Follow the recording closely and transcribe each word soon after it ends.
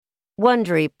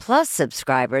Wondery Plus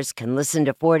subscribers can listen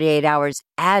to 48 Hours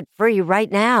ad-free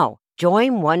right now.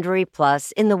 Join Wondery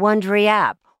Plus in the Wondery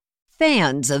app.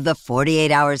 Fans of the 48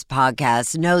 Hours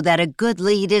podcast know that a good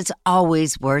lead is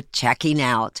always worth checking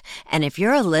out. And if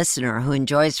you're a listener who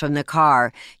enjoys from the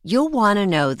car, you'll want to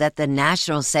know that the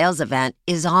national sales event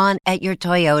is on at your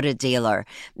Toyota dealer,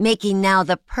 making now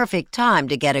the perfect time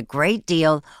to get a great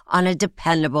deal on a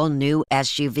dependable new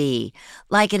SUV,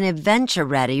 like an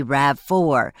adventure-ready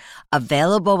RAV4.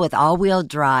 Available with all-wheel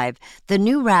drive, the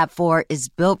new RAV4 is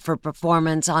built for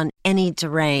performance on any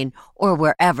terrain or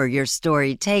wherever your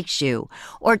story takes you.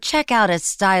 Or check out a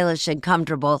stylish and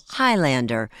comfortable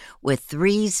Highlander with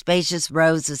 3 spacious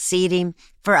rows of seating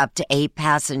for up to 8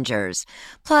 passengers.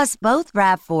 Plus, both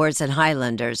RAV4s and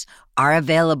Highlanders are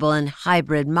available in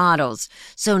hybrid models,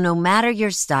 so no matter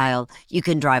your style, you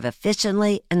can drive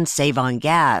efficiently and save on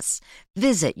gas.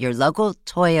 Visit your local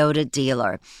Toyota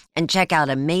dealer and check out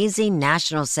amazing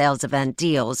national sales event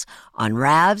deals on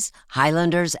RAVs,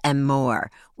 Highlanders, and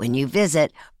more when you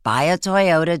visit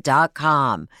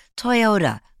buyatoyota.com.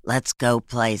 Toyota, let's go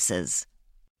places.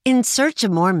 In search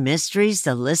of more mysteries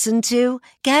to listen to,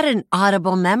 get an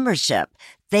Audible membership.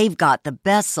 They've got the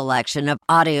best selection of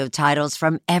audio titles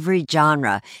from every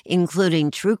genre, including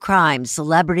true crime,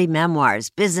 celebrity memoirs,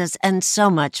 business, and so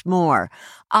much more.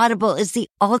 Audible is the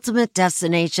ultimate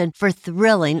destination for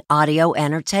thrilling audio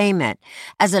entertainment.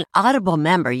 As an Audible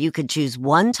member, you can choose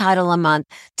one title a month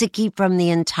to keep from the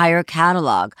entire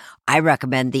catalog. I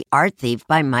recommend The Art Thief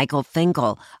by Michael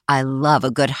Finkel. I love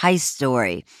a good heist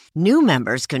story. New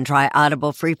members can try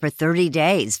Audible free for 30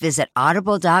 days. Visit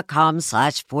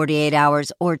audible.com/48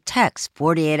 hours or text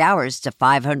 48 hours to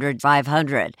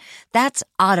 500-500. That's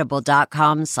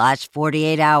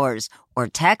audible.com/48 hours or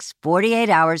text 48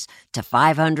 hours to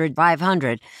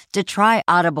 500-500 to try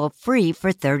Audible free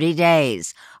for 30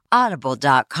 days.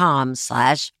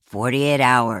 Audible.com/48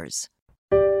 hours.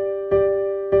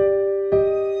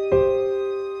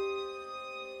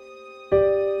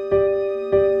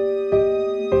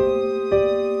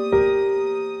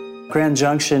 Grand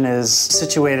Junction is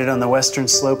situated on the western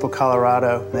slope of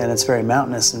Colorado, and it's very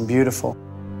mountainous and beautiful.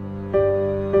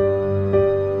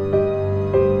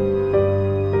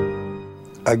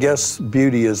 I guess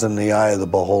beauty is in the eye of the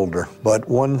beholder, but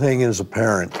one thing is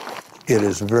apparent. It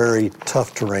is very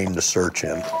tough terrain to search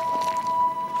in.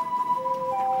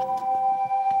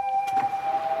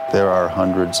 There are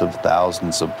hundreds of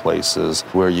thousands of places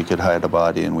where you could hide a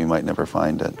body and we might never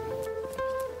find it.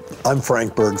 I'm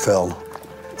Frank Birgfeld.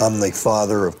 I'm the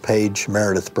father of Paige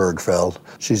Meredith Birgfeld.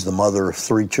 She's the mother of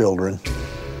 3 children.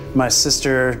 My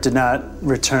sister did not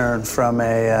return from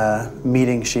a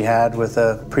meeting she had with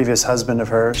a previous husband of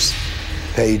hers.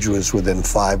 Paige was within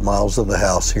 5 miles of the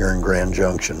house here in Grand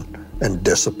Junction and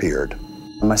disappeared.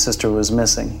 My sister was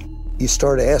missing. You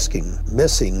start asking,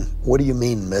 missing? What do you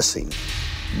mean missing?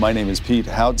 My name is Pete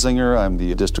Hautzinger. I'm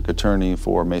the district attorney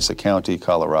for Mesa County,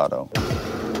 Colorado.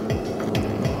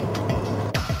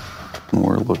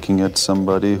 We're looking at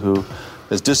somebody who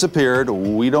has disappeared.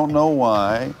 We don't know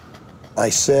why. I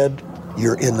said,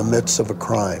 you're in the midst of a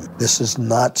crime. This is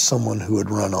not someone who would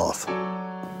run off.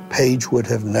 Paige would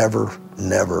have never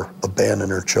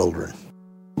abandoned her children.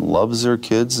 Loves her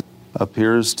kids.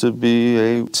 Appears to be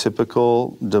a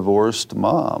typical divorced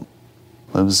mom.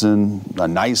 Lives in a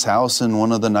nice house in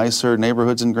one of the nicer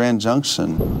neighborhoods in Grand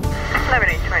Junction.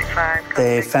 11825.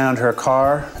 They found her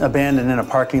car abandoned in a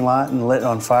parking lot and lit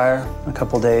on fire a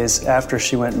couple days after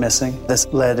she went missing. This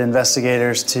led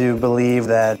investigators to believe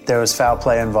that there was foul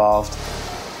play involved.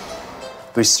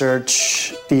 We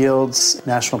search fields,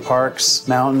 national parks,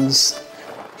 mountains,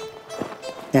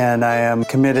 and I am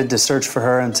committed to search for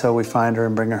her until we find her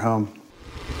and bring her home.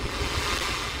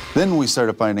 Then we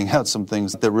started finding out some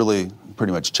things that really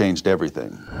pretty much changed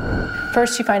everything.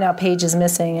 First, you find out Paige is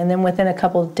missing, and then within a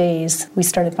couple of days, we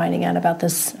started finding out about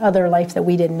this other life that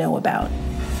we didn't know about.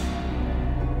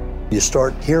 You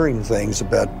start hearing things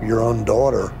about your own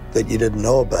daughter that you didn't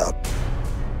know about.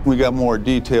 We got more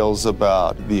details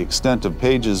about the extent of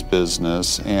Paige's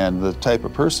business and the type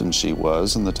of person she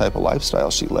was and the type of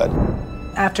lifestyle she led.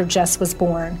 After Jess was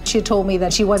born, she had told me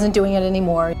that she wasn't doing it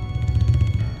anymore.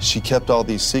 She kept all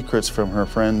these secrets from her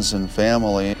friends and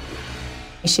family.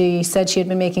 She said she had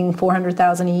been making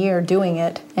 $400,000 a year doing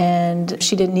it, and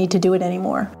she didn't need to do it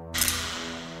anymore.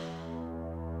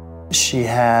 She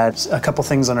had a couple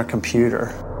things on her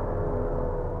computer.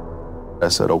 I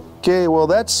said, okay, well,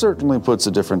 that certainly puts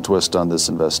a different twist on this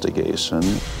investigation.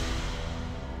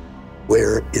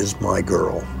 Where is my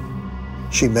girl?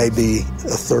 She may be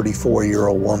a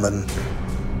 34-year-old woman,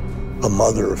 a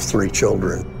mother of 3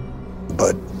 children,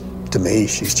 but to me,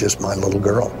 she's just my little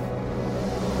girl.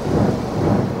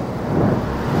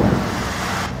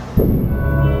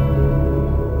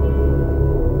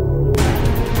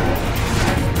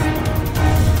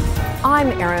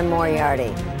 Erin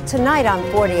Moriarty. Tonight on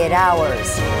 48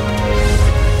 Hours,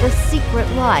 The Secret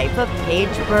Life of Paige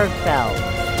Birgfeld.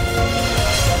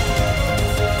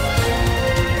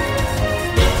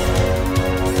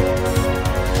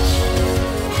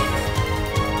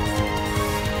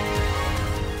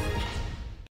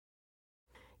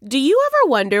 Do you ever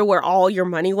wonder where all your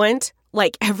money went?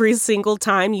 Like every single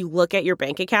time you look at your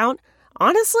bank account?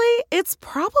 Honestly, it's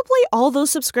probably all those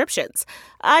subscriptions.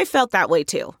 I felt that way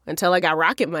too, until I got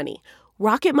Rocket Money.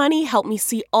 Rocket Money helped me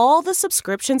see all the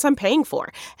subscriptions I'm paying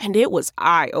for, and it was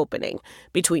eye-opening.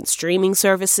 Between streaming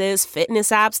services,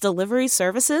 fitness apps, delivery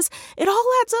services, it all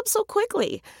adds up so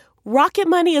quickly. Rocket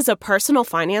Money is a personal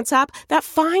finance app that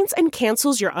finds and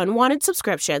cancels your unwanted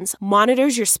subscriptions,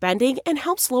 monitors your spending, and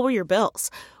helps lower your bills.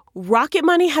 Rocket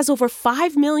Money has over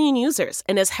 5 million users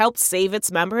and has helped save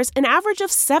its members an average of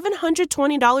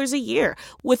 $720 a year,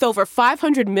 with over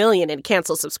 500 million in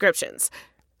canceled subscriptions.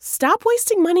 Stop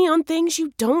wasting money on things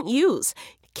you don't use.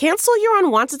 Cancel your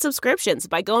unwanted subscriptions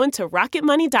by going to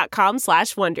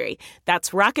rocketmoney.com/Wondery. That's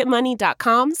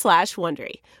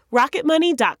rocketmoney.com/Wondery.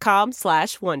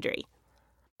 rocketmoney.com/Wondery.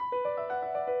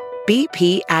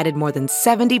 BP added more than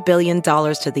 $70 billion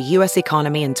to the U.S.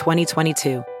 economy in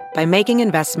 2022 by making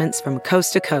investments from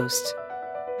coast to coast.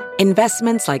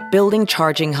 Investments like building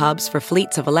charging hubs for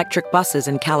fleets of electric buses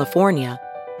in California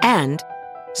and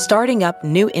starting up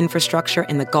new infrastructure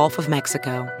in the Gulf of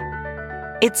Mexico.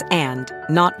 It's and,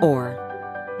 not or.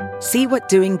 See what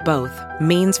doing both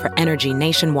means for energy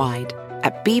nationwide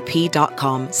at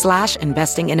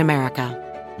bp.com/investing in America.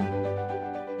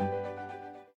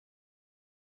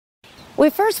 We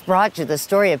first brought you the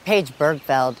story of Paige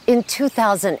Birgfeld in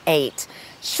 2008.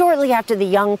 Shortly after the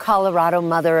young Colorado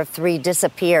mother of 3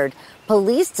 disappeared,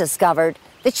 police discovered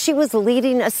that she was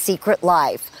leading a secret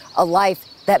life, a life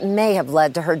that may have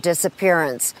led to her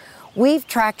disappearance. We've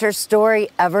tracked her story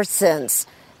ever since.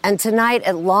 And tonight,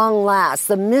 at long last,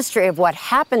 the mystery of what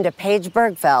happened to Paige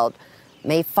Birgfeld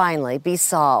may finally be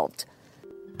solved.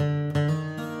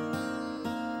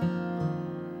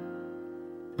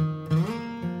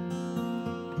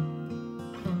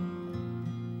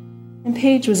 And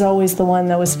Paige was always the one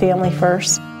that was family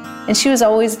first. And she was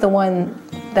always the one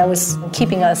that was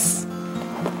keeping us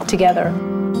together.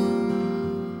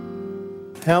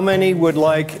 How many would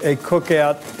like a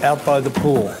cookout out by the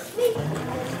pool?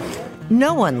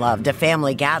 No one loved a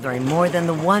family gathering more than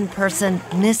the one person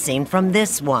missing from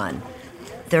this one,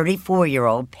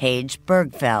 34-year-old Paige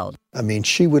Birgfeld. I mean,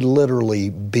 she would literally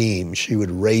beam. She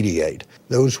would radiate.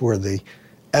 Those were the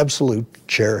absolute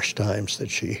cherished times that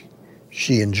she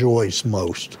enjoys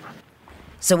most.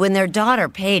 So when their daughter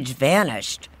Paige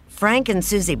vanished, Frank and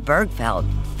Susie Birgfeld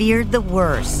feared the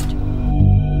worst.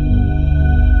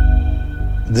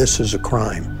 This is a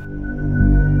crime.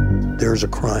 There's a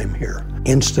crime here.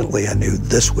 Instantly, I knew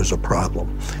this was a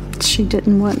problem. She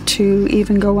didn't want to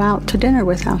even go out to dinner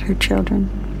without her children.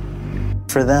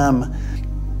 For them,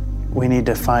 we need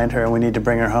to find her and we need to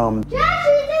bring her home.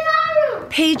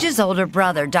 Paige's older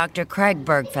brother, Dr. Craig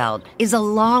Birgfeld, is a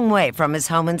long way from his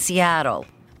home in Seattle.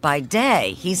 By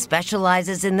day, he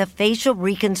specializes in the facial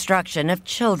reconstruction of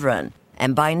children.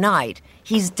 And by night,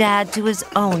 he's dad to his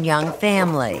own young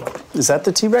family. Is that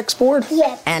the T-Rex board?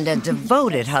 Yes. And a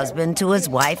devoted husband to his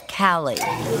wife, Callie.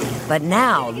 But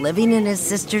now, living in his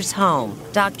sister's home,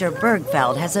 Dr.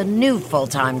 Birgfeld has a new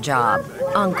full-time job,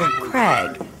 Uncle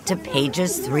Craig, to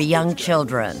Paige's 3 young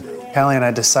children. Callie and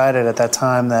I decided at that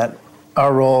time that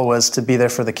our role was to be there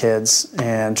for the kids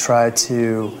and try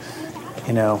to,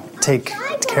 take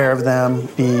care of them,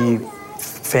 be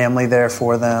family there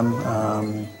for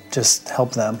them, just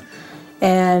help them.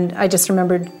 And I just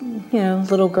remembered,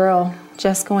 little girl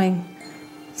just going,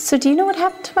 "So do you know what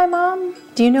happened to my mom?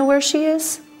 Do you know where she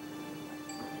is?"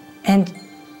 And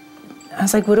I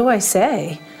was like, what do I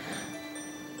say?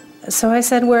 So I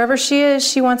said, wherever she is,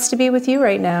 she wants to be with you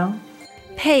right now.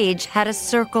 Paige had a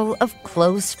circle of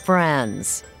close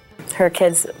friends. Her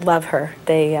kids love her.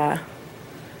 They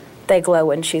glow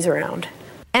when she's around.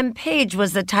 And Paige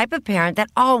was the type of parent that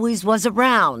always was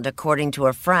around, according to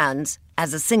her friends.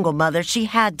 As a single mother, she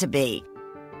had to be.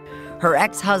 Her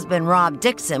ex-husband, Rob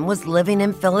Dixon, was living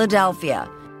in Philadelphia.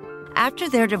 After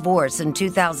their divorce in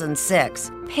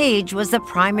 2006, Paige was the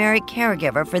primary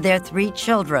caregiver for their 3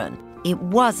 children. It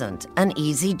wasn't an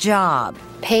easy job.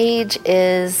 Paige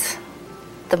is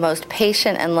the most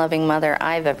patient and loving mother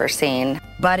I've ever seen.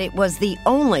 But it was the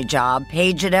only job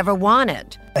Paige had ever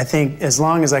wanted. I think as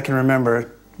long as I can remember,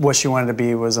 what she wanted to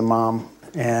be was a mom,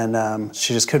 and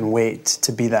she just couldn't wait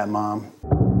to be that mom.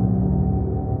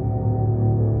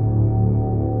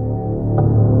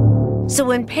 So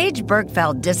when Paige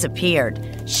Birgfeld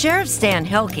disappeared, Sheriff Stan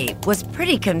Hilke was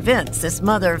pretty convinced this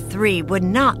mother of three would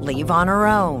not leave on her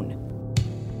own.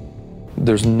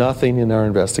 There's nothing in our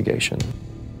investigation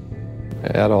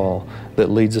at all that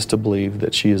leads us to believe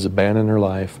that she has abandoned her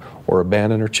life or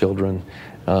abandoned her children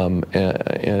and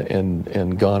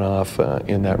gone off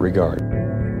in that regard.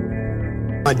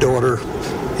 My daughter,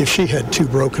 if she had 2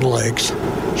 broken legs,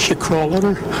 she'd crawl on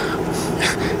her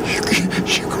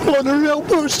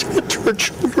elbows to get to her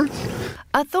children.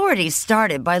 Authorities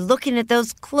started by looking at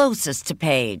those closest to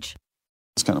Paige.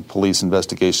 It's kind of police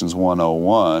investigations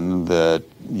 101 that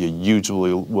you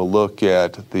usually will look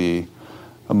at the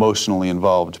emotionally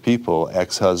involved people,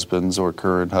 ex-husbands or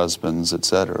current husbands,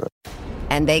 etc.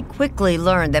 And they quickly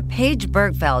learned that Paige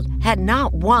Birgfeld had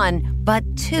not one, but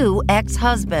 2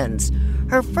 ex-husbands.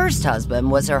 Her first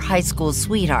husband was her high school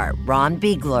sweetheart, Ron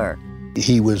Biegler.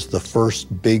 He was the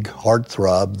first big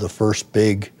heartthrob, the first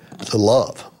big to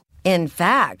love. In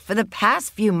fact, for the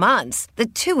past few months, the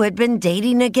two had been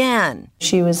dating again.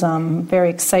 She was very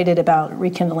excited about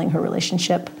rekindling her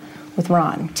relationship with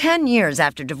Ron. 10 years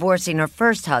after divorcing her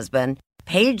first husband,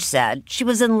 Paige said she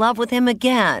was in love with him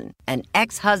again. And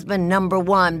ex-husband number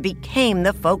 1 became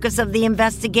the focus of the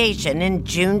investigation in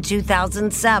June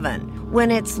 2007,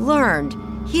 when it's learned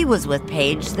he was with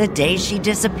Paige the day she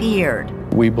disappeared.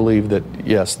 We believe that,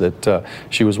 yes, that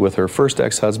she was with her first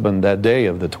ex-husband that day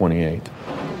of the 28th.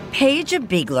 Paige and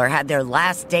Biegler had their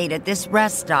last date at this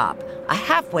rest stop, a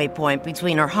halfway point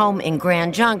between her home in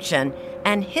Grand Junction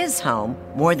and his home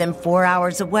more than 4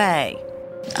 hours away.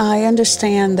 I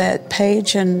understand that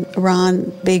Paige and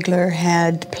Ron Biegler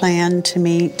had planned to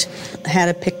meet, had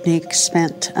a picnic,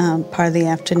 spent part of the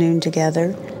afternoon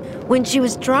together. When she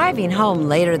was driving home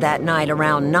later that night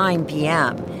around 9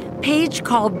 p.m., Paige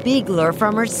called Biegler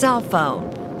from her cell phone.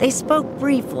 They spoke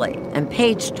briefly, and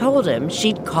Paige told him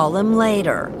she'd call him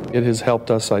later. It has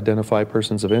helped us identify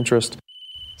persons of interest.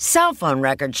 Cell phone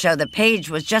records show that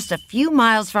Paige was just a few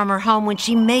miles from her home when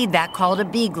she made that call to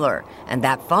Biegler, and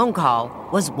that phone call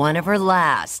was one of her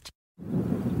last.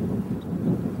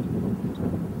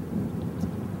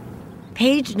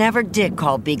 Paige never did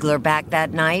call Biegler back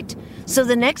that night, so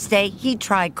the next day he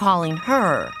tried calling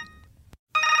her.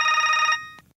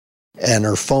 And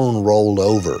her phone rolled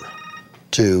over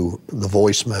to the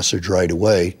voice message right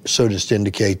away, so just to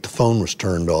indicate the phone was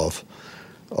turned off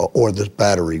or the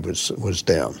battery was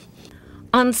down.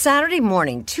 On Saturday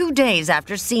morning, 2 days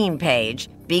after seeing Paige,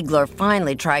 Biegler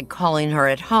finally tried calling her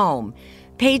at home.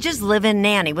 Paige's live-in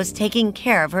nanny was taking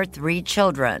care of her 3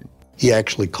 children. He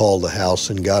actually called the house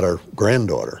and got her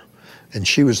granddaughter, and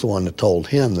she was the one that told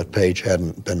him that Paige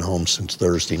hadn't been home since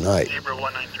Thursday night.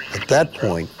 At that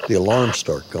point, the alarms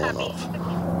start going off,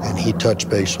 and he touched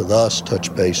base with us,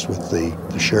 touched base with the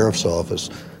sheriff's office,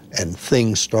 and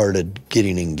things started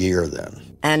getting in gear then.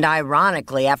 And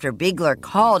ironically, after Biegler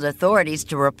called authorities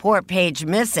to report Paige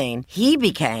missing, he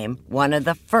became one of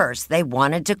the first they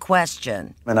wanted to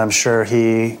question. And I'm sure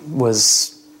he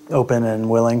was open and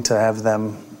willing to have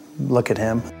them look at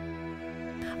him.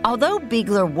 Although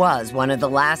Biegler was one of the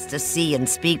last to see and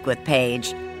speak with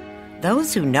Paige,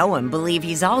 those who know him believe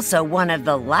he's also one of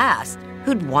the last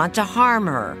who'd want to harm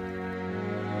her.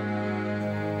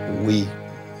 We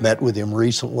met with him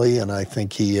recently, and I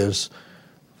think he is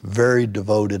very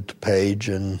devoted to Paige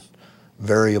and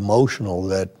very emotional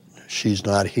that she's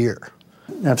not here.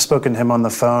 I've spoken to him on the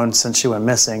phone since she went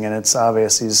missing, and it's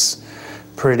obvious he's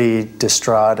pretty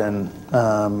distraught and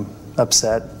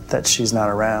upset that she's not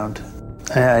around.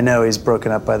 I know he's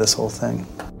broken up by this whole thing.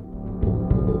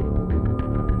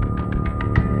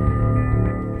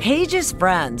 Paige's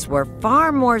friends were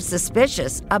far more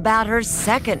suspicious about her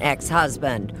second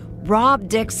ex-husband, Rob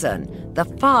Dixon, the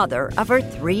father of her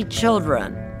 3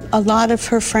 children. A lot of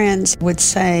her friends would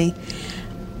say,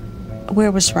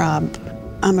 "Where was Rob?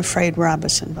 I'm afraid Rob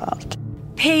was involved."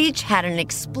 Paige had an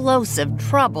explosive,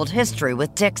 troubled history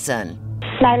with Dixon.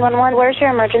 911, where's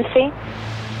your emergency?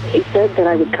 He said that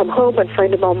I would come home and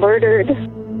find him all murdered.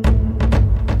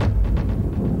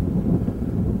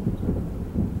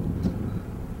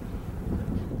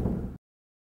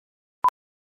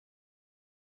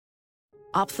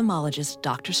 Ophthalmologist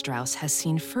Dr. Strauss has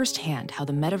seen firsthand how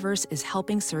the metaverse is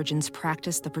helping surgeons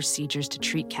practice the procedures to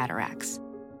treat cataracts.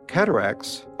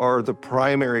 Cataracts are the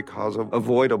primary cause of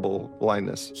avoidable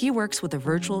blindness. He works with a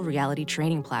virtual reality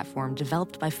training platform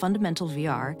developed by Fundamental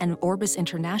VR and Orbis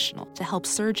International to help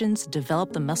surgeons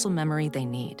develop the muscle memory they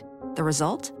need. The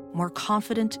result? More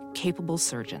confident, capable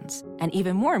surgeons. And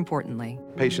even more importantly,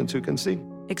 patients who can see.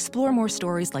 Explore more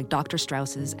stories like Dr.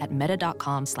 Strauss's at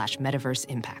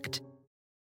meta.com/metaverseimpact.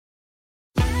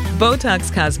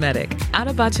 Botox Cosmetic, out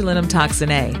of botulinum toxin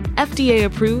A, FDA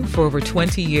approved for over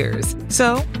 20 years.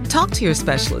 So, talk to your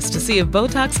specialist to see if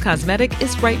Botox Cosmetic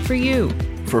is right for you.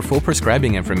 For full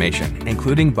prescribing information,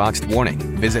 including boxed warning,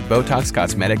 visit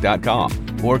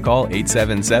BotoxCosmetic.com or call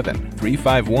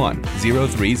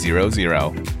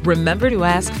 877-351-0300. Remember to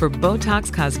ask for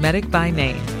Botox Cosmetic by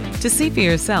name. To see for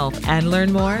yourself and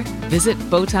learn more, visit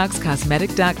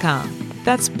BotoxCosmetic.com.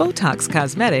 That's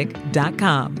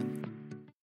BotoxCosmetic.com.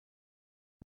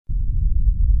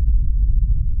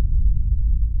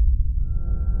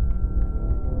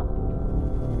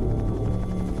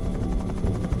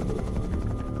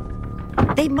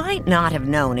 They might not have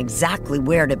known exactly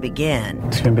where to begin.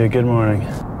 It's going to be a good morning.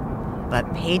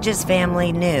 But Paige's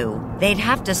family knew they'd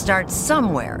have to start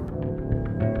somewhere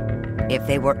if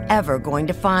they were ever going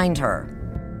to find her.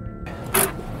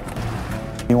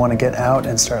 You want to get out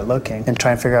and start looking and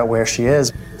try and figure out where she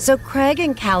is. So Craig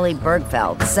and Callie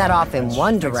Birgfeld set off in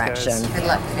one direction. Good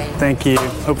luck today. Thank you.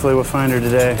 Hopefully we'll find her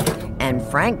today. And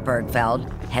Frank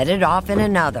Birgfeld headed off in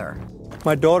another.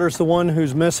 My daughter's the one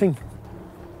who's missing.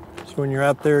 So when you're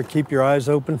out there, keep your eyes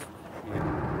open.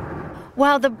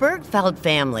 While the Birgfeld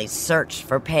family searched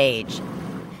for Paige,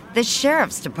 the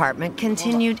sheriff's department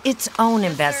continued its own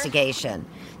investigation.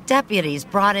 Deputies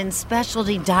brought in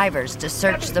specialty divers to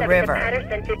search the river.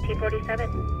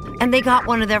 And they got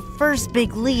one of their first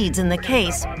big leads in the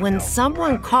case when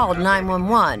someone called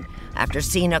 911 after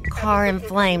seeing a car in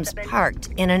flames parked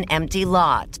in an empty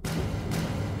lot.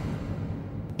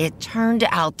 It turned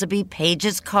out to be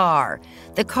Paige's car,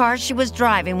 the car she was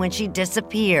driving when she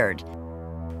disappeared.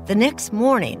 The next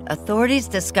morning, authorities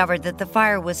discovered that the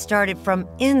fire was started from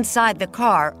inside the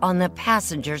car on the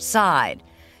passenger side.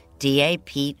 DA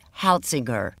Pete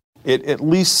Hautzinger. It at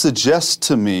least suggests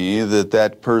to me that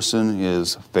that person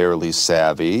is fairly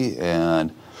savvy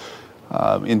and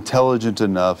intelligent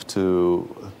enough to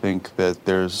think that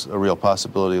there's a real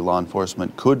possibility law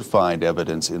enforcement could find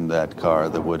evidence in that car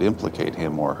that would implicate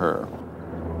him or her.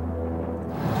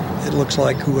 It looks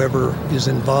like whoever is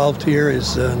involved here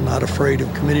is not afraid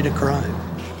of committing a crime.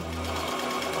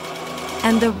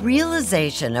 And the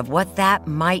realization of what that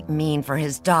might mean for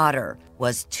his daughter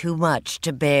was too much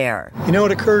to bear. You know,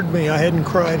 it occurred to me I hadn't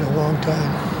cried in a long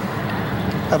time.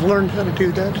 I've learned how to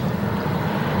do that.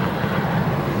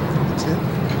 That's it.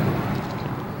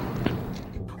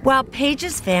 While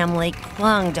Paige's family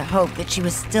clung to hope that she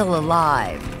was still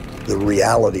alive, The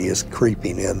reality is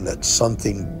creeping in that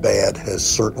something bad has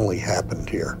certainly happened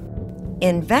here.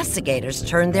 investigators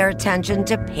turned their attention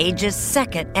to Paige's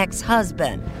second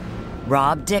ex-husband,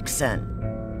 Rob Dixon.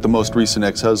 The most recent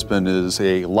ex-husband is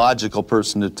a logical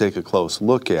person to take a close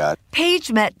look at.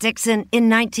 Paige met Dixon in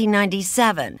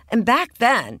 1997, and back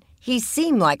then, he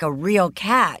seemed like a real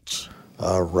catch.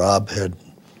 Rob had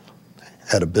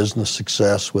a business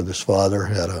success with his father,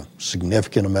 had a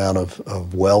significant amount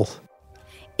of wealth.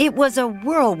 It was a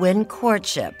whirlwind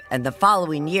courtship, and the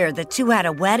following year, the two had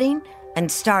a wedding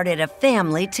and started a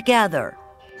family together.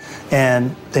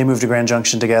 And they moved to Grand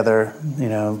Junction together,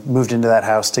 moved into that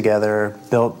house together,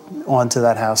 built onto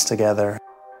that house together.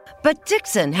 But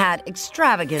Dixon had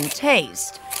extravagant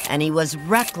taste, and he was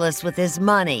reckless with his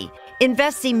money,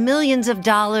 investing millions of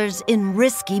dollars in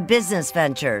risky business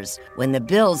ventures. When the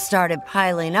bills started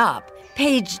piling up,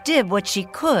 Paige did what she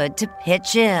could to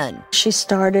pitch in. She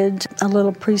started a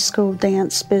little preschool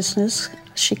dance business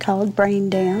she called Brain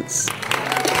Dance.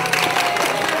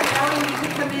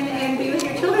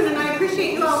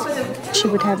 She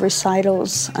would have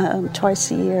recitals twice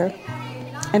a year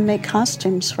and make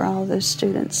costumes for all those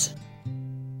students.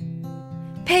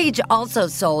 Paige also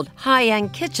sold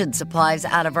high-end kitchen supplies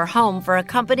out of her home for a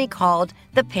company called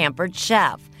The Pampered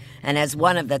Chef. And as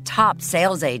one of the top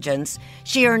sales agents,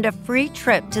 she earned a free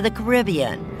trip to the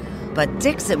Caribbean. But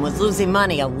Dixon was losing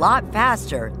money a lot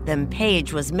faster than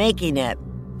Paige was making it.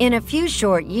 In a few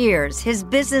short years, his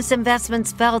business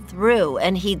investments fell through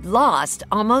and he'd lost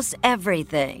almost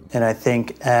everything. And I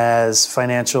think as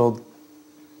financial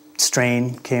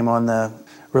strain came on the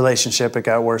relationship, it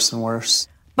got worse and worse.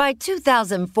 By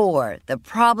 2004, the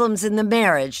problems in the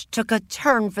marriage took a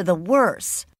turn for the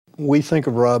worse. We think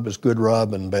of Rob as good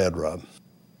Rob and bad Rob.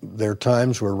 There are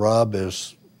times where Rob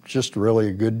is just really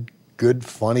a good,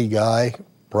 funny guy,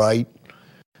 bright.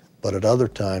 But at other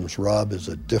times, Rob is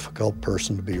a difficult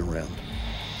person to be around.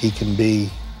 He can be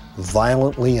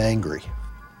violently angry,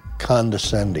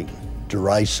 condescending,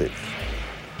 derisive.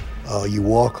 You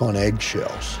walk on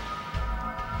eggshells,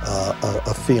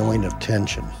 a feeling of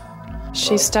tension.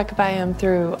 She stuck by him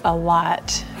through a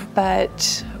lot,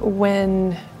 but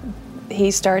when he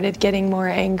started getting more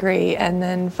angry and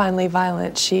then finally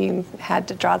violent, she had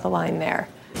to draw the line there.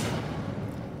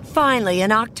 Finally,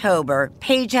 in October,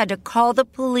 Paige had to call the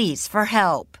police for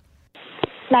help.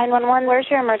 911, where's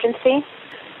your emergency?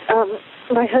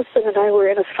 My husband and I were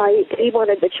in a fight. He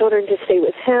wanted the children to stay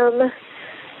with him,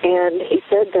 and he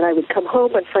said that I would come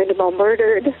home and find them all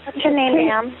murdered. What's your name,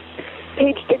 ma'am?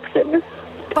 Paige Dixon.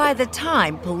 By the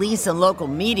time police and local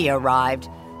media arrived,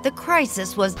 the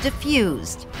crisis was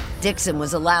diffused. Dixon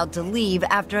was allowed to leave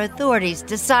after authorities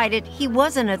decided he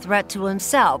wasn't a threat to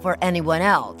himself or anyone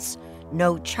else.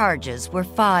 No charges were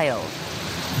filed.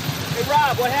 Hey,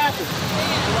 Rob, what happened?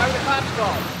 Why were the cops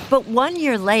called? But 1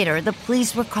 year later, the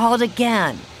police were called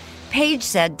again. Paige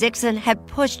said Dixon had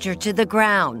pushed her to the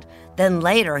ground. Then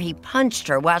later, he punched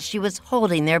her while she was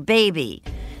holding their baby.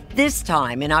 This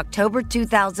time, in October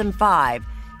 2005,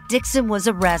 Dixon was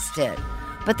arrested.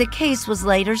 But the case was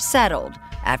later settled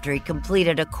after he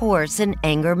completed a course in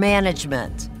anger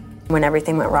management. When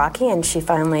everything went rocky and she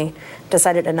finally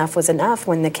decided enough was enough,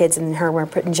 when the kids and her were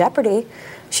put in jeopardy,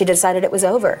 she decided it was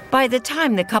over. By the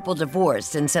time the couple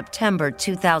divorced in September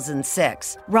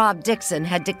 2006, Rob Dixon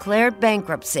had declared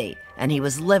bankruptcy and he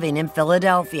was living in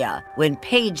Philadelphia. When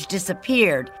Paige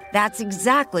disappeared, that's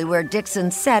exactly where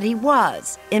Dixon said he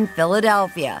was, in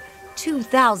Philadelphia,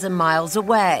 2,000 miles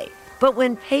away. But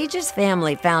when Paige's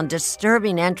family found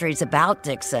disturbing entries about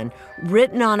Dixon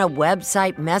written on a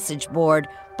website message board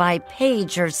by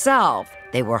Paige herself,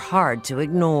 they were hard to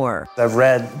ignore. I've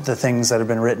read the things that have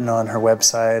been written on her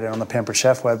website and on the Pampered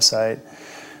Chef website,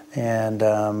 and,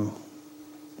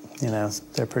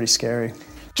 they're pretty scary.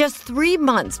 Just 3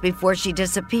 months before she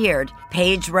disappeared,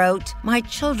 Paige wrote, "My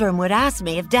children would ask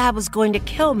me if Dad was going to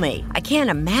kill me. I can't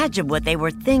imagine what they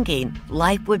were thinking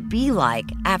life would be like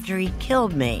after he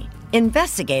killed me."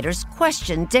 Investigators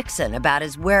questioned Dixon about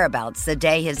his whereabouts the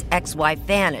day his ex-wife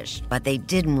vanished, but they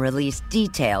didn't release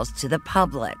details to the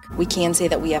public. We can say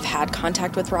that we have had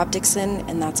contact with Rob Dixon,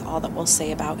 and that's all that we'll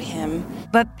say about him.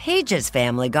 But Paige's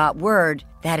family got word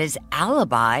that his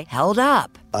alibi held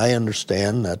up. I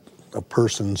understand that a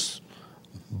person's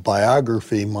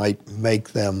biography might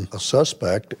make them a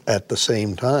suspect. At the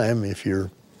same time, if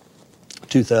you're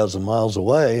 2,000 miles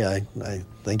away, I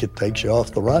think it takes you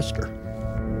off the roster.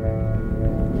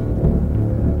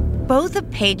 Both of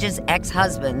Paige's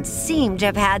ex-husbands seem to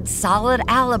have had solid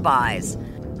alibis.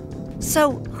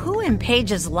 So who in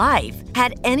Paige's life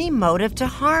had any motive to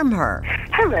harm her?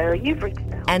 Hello, you've reached...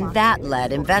 And that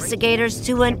led investigators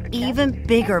to an even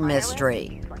bigger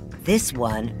mystery. This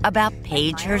one about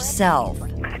Paige herself.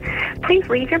 Please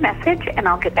leave your message and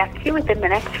I'll get back to you within the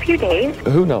next few days.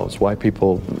 Who knows why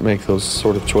people make those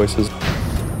sort of choices?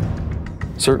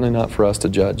 Certainly not for us to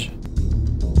judge.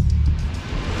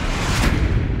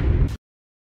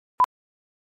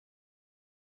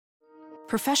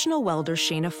 Professional welder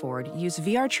Shayna Ford used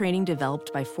VR training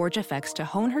developed by ForgeFX to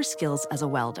hone her skills as a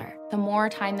welder. The more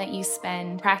time that you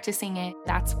spend practicing it,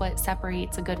 that's what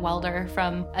separates a good welder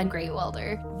from a great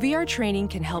welder. VR training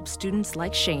can help students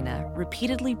like Shayna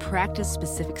repeatedly practice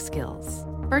specific skills.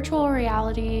 Virtual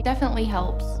reality definitely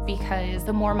helps because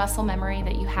the more muscle memory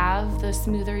that you have, the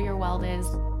smoother your weld is.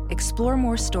 Explore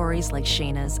more stories like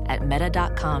Shayna's at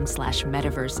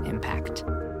meta.com/metaverseimpact.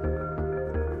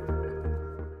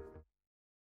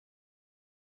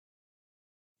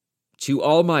 To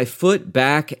all my foot,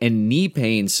 back, and knee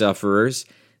pain sufferers,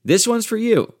 this one's for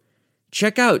you.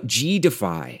 Check out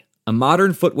G-Defy, a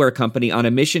modern footwear company on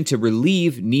a mission to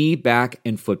relieve knee, back,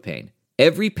 and foot pain.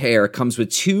 Every pair comes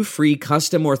with 2 free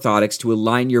custom orthotics to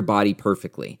align your body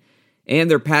perfectly.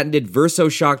 And their patented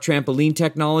VersoShock trampoline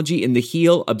technology in the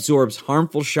heel absorbs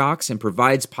harmful shocks and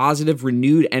provides positive,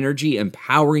 renewed energy,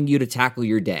 empowering you to tackle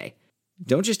your day.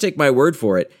 Don't just take my word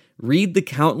for it. Read the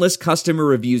countless customer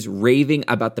reviews raving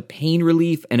about the pain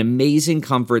relief and amazing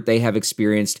comfort they have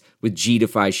experienced with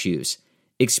G-Defy shoes.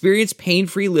 Experience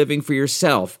pain-free living for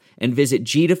yourself and visit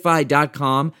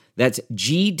gdefy.com, that's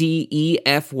GDEFY.com,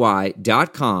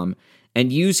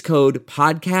 and use code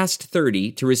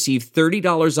PODCAST30 to receive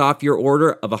 $30 off your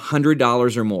order of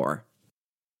 $100 or more.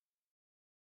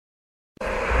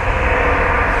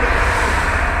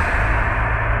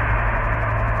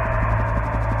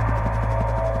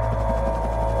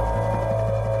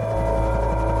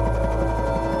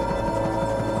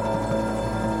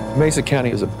 Mesa County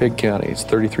is a big county. It's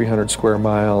 3,300 square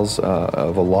miles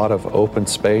of a lot of open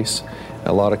space,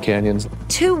 a lot of canyons.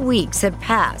 2 weeks had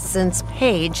passed since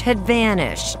Paige had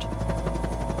vanished.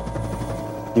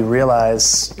 You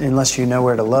realize, unless you know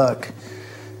where to look,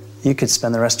 you could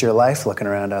spend the rest of your life looking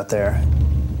around out there.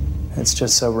 It's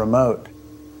just so remote.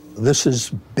 This is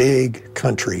big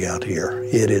country out here.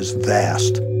 It is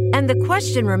vast. And the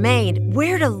question remained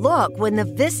where to look when the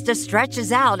vista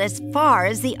stretches out as far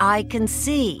as the eye can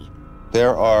see.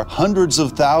 There are hundreds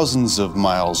of thousands of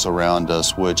miles around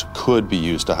us which could be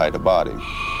used to hide a body.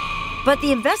 But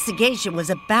the investigation was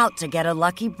about to get a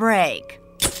lucky break.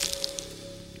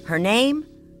 Her name?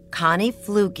 Connie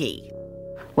Fluke.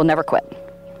 We'll never quit.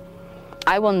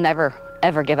 I will never,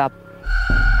 ever give up.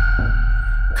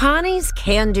 Connie's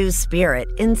can-do spirit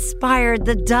inspired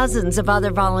the dozens of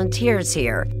other volunteers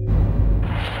here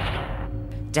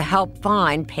to help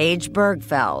find Paige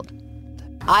Birgfeld.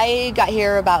 I got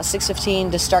here about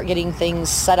 6:15 to start getting things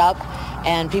set up,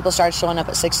 and people started showing up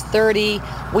at 6:30.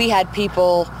 We had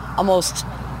people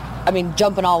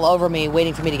jumping all over me,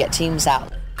 waiting for me to get teams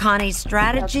out. Connie's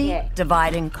strategy?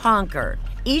 Divide and conquer.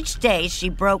 Each day, she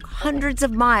broke hundreds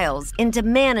of miles into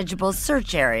manageable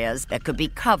search areas that could be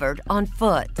covered on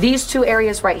foot. These two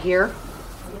areas right here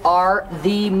are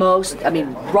the most,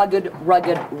 rugged.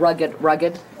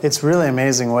 It's really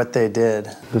amazing what they did.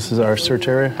 This is our search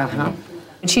area? Uh-huh.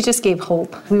 And she just gave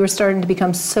hope. We were starting to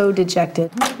become so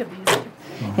dejected.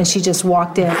 And she just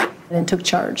walked in and took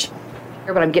charge.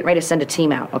 But I'm getting ready to send a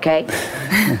team out, okay?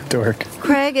 Dork.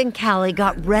 Craig and Callie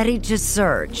got ready to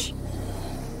search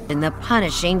in the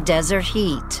punishing desert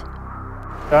heat.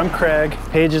 I'm Craig.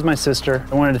 Paige is my sister.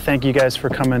 I wanted to thank you guys for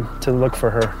coming to look for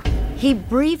her. He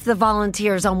briefed the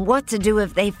volunteers on what to do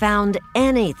if they found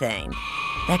anything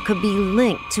that could be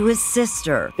linked to his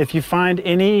sister. If you find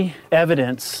any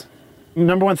evidence,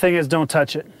 number one thing is don't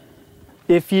touch it.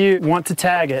 If you want to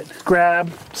tag it,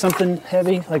 grab something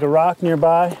heavy like a rock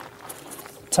nearby,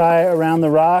 tie around the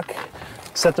rock,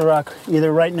 set the rock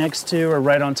either right next to or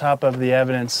right on top of the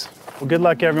evidence. Well, good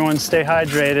luck, everyone. Stay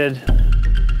hydrated.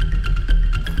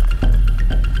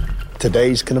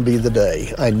 Today's going to be the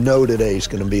day. I know today's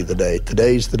going to be the day.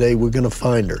 Today's the day we're going to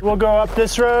find her. We'll go up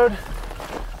this road,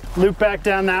 loop back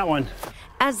down that one.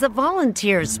 As the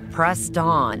volunteers pressed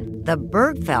on, the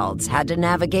Birgfelds had to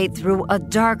navigate through a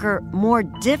darker, more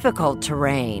difficult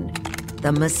terrain.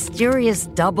 The mysterious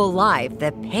double life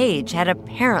that Paige had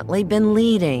apparently been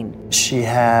leading. She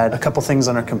had a couple things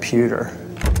on her computer.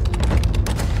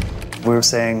 We were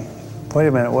saying, wait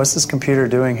a minute, what's this computer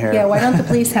doing here? Yeah, why don't the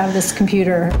police have this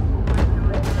computer?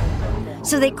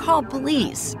 So they called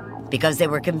police because they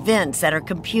were convinced that her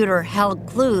computer held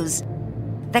clues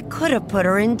that could have put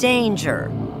her in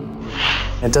danger.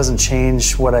 It doesn't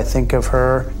change what I think of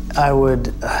her. I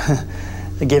would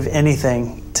give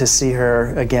anything to see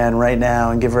her again right now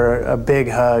and give her a big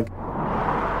hug.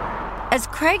 As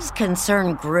Craig's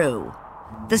concern grew,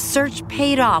 the search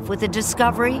paid off with a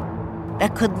discovery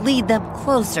that could lead them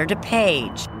closer to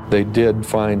Paige. They did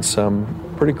find some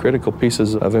pretty critical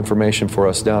pieces of information for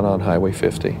us down on Highway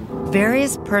 50.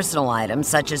 Various personal items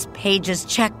such as Paige's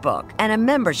checkbook and a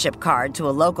membership card to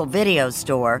a local video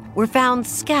store were found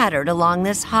scattered along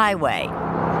this highway,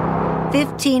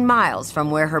 15 miles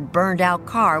from where her burned-out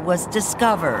car was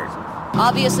discovered.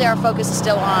 Obviously, our focus is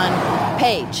still on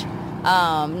Paige.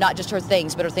 Not just her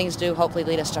things, but her things do hopefully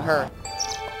lead us to her.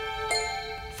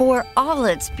 For all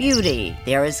its beauty,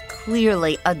 there is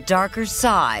clearly a darker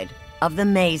side of the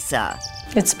mesa.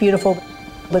 It's beautiful,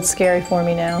 but scary for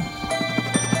me now.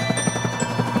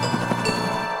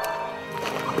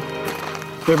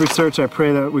 Every search, I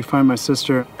pray that we find my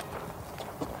sister.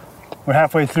 We're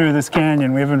halfway through this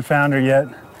canyon. We haven't found her yet.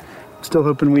 I'm still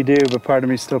hoping we do, but part of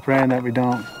me is still praying that we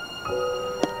don't.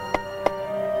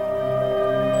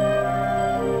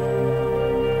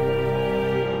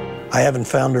 I haven't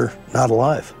found her not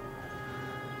alive.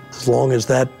 As long as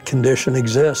that condition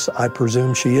exists, I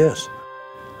presume she is.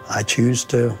 I choose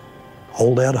to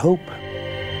hold out hope.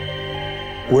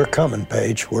 We're coming,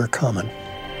 Paige. We're coming.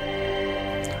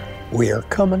 We are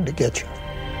coming to get you.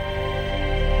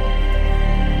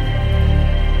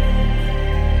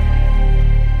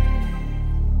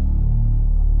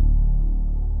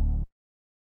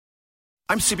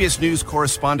 I'm CBS News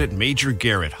correspondent Major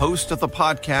Garrett, host of the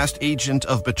podcast Agent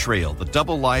of Betrayal, The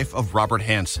Double Life of Robert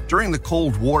Hanssen. During the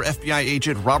Cold War, FBI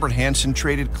agent Robert Hanssen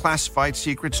traded classified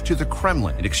secrets to the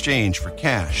Kremlin in exchange for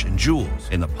cash and jewels.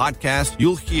 In the podcast,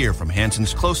 you'll hear from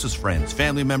Hanssen's closest friends,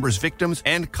 family members, victims,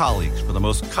 and colleagues for the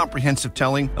most comprehensive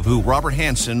telling of who Robert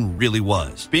Hanssen really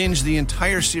was. Binge the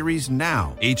entire series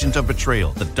now. Agent of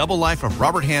Betrayal, The Double Life of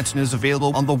Robert Hanssen is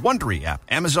available on the Wondery app,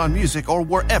 Amazon Music, or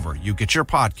wherever you get your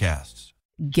podcasts.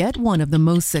 Get one of the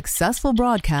most successful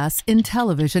broadcasts in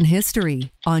television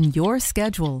history on your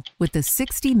schedule with the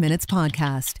 60 Minutes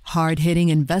Podcast. Hard-hitting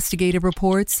investigative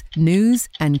reports, news,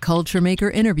 and culture maker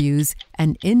interviews,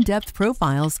 and in-depth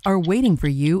profiles are waiting for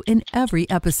you in every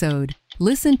episode.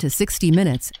 Listen to 60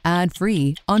 Minutes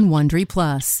ad-free on Wondery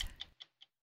Plus.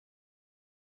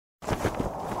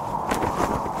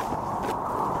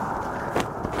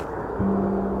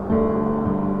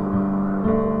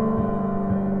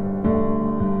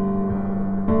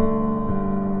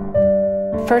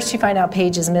 First you find out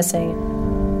Paige is missing.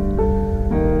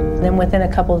 Then within a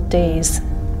couple of days,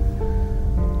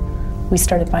 we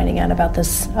started finding out about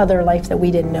this other life that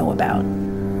we didn't know about.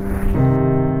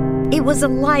 It was a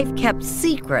life kept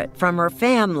secret from her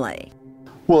family.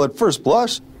 Well, at first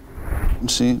blush,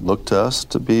 she looked to us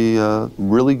to be a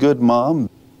really good mom,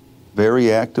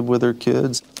 very active with her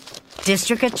kids.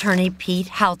 District Attorney Pete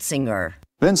Hautzinger.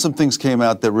 Then some things came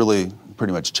out that really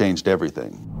pretty much changed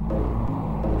everything.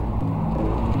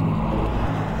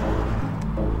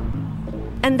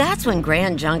 And that's when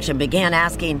Grand Junction began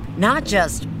asking not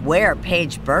just where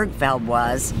Paige Birgfeld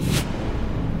was,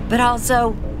 but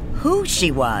also who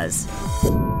she was,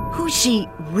 who she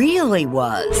really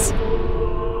was.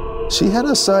 She had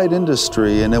a side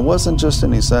industry, and it wasn't just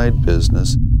any side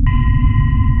business.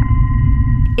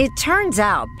 It turns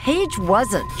out Paige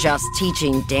wasn't just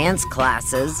teaching dance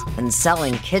classes and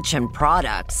selling kitchen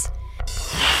products.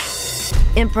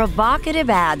 In provocative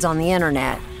ads on the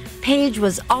internet, Paige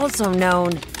was also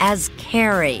known as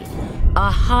Carrie,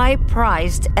 a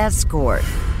high-priced escort.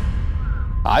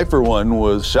 I, for one,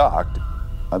 was shocked.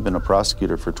 I've been a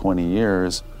prosecutor for 20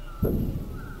 years.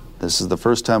 This is the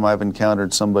first time I've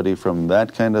encountered somebody from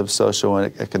that kind of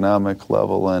socioeconomic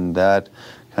level and that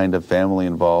kind of family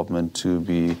involvement to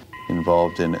be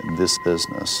involved in this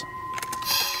business.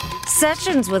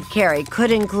 Sessions with Carrie could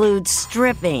include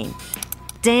stripping,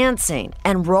 dancing,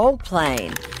 and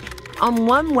role-playing. On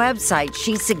one website,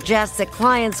 she suggests that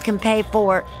clients can pay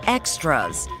for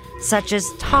extras, such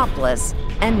as topless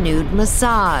and nude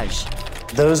massage.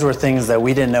 Those were things that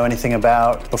we didn't know anything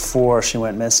about before she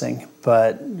went missing,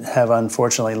 but have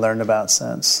unfortunately learned about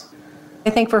since. I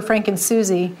think for Frank and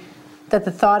Susie, that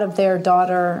the thought of their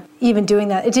daughter even doing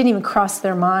that, it didn't even cross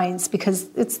their minds because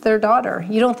it's their daughter.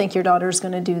 You don't think your daughter's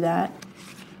going to do that.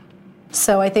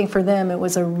 So I think for them, it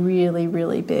was a really,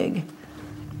 really big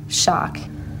shock.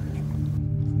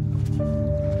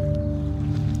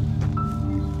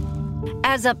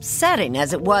 As upsetting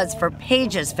as it was for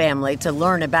Paige's family to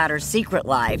learn about her secret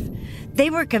life, they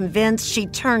were convinced she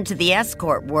turned to the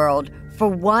escort world for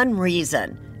one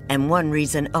reason, and one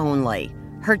reason only: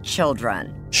 her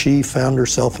children. She found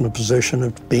herself in a position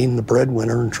of being the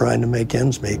breadwinner and trying to make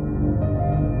ends meet.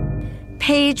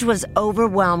 Paige was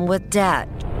overwhelmed with debt.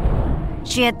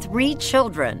 She had 3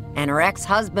 children, and her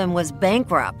ex-husband was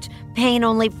bankrupt, paying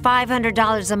only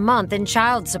 $500 a month in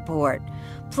child support.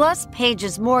 Plus,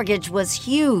 Paige's mortgage was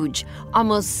huge,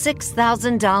 almost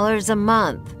 $6,000 a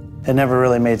month. It never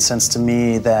really made sense to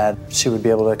me that she would be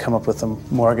able to come up with a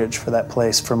mortgage for that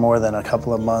place for more than a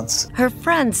couple of months. Her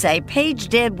friends say Paige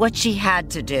did what she had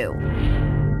to do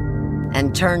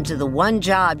and turned to the one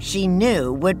job she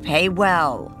knew would pay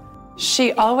well.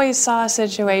 She always saw a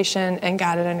situation and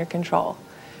got it under control.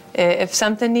 If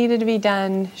something needed to be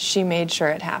done, she made sure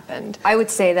it happened. I would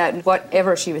say that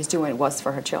whatever she was doing was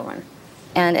for her children.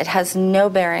 And it has no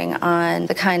bearing on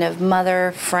the kind of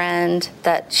mother, friend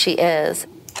that she is.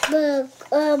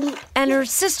 And her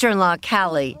sister-in-law,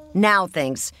 Callie, now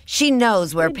thinks she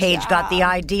knows where Paige got the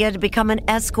idea to become an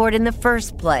escort in the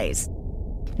first place.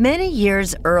 Many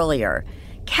years earlier,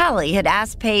 Callie had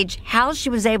asked Paige how she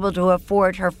was able to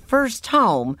afford her first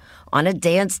home on a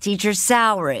dance teacher's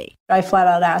salary. I flat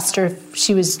out asked her if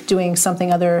she was doing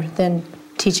something other than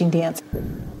teaching dance.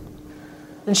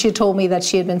 And she had told me that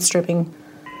she had been stripping.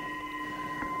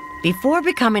 Before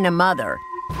becoming a mother,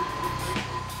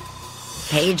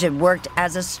 Paige had worked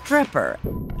as a stripper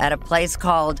at a place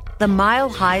called the Mile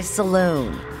High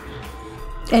Saloon.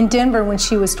 In Denver when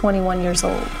she was 21 years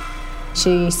old.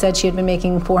 She said she had been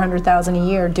making $400,000 a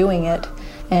year doing it,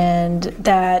 and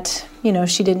that,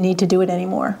 she didn't need to do it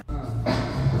anymore.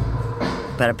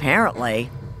 But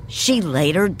apparently, she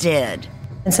later did.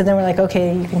 And so then we're like,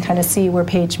 okay, you can kind of see where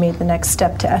Paige made the next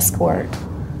step to escort.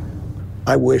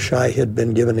 I wish I had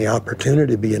been given the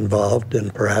opportunity to be involved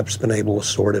and perhaps been able to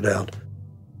sort it out.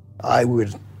 I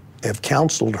would have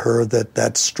counseled her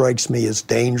that strikes me as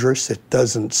dangerous. It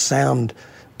doesn't sound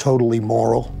totally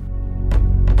moral.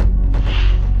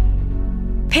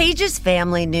 Paige's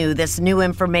family knew this new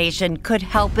information could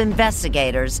help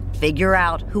investigators figure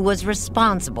out who was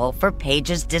responsible for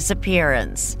Paige's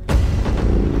disappearance.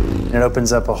 It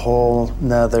opens up a whole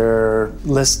nother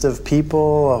list of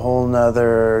people, a whole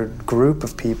nother group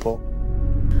of people.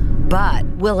 But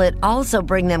will it also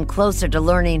bring them closer to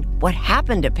learning what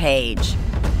happened to Paige?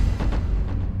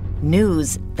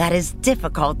 News that is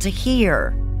difficult to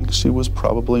hear. She was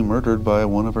probably murdered by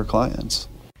one of her clients.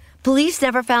 Police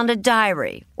never found a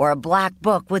diary or a black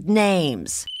book with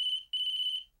names.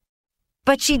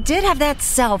 But she did have that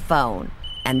cell phone,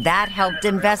 And that helped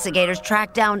investigators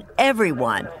track down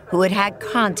everyone who had had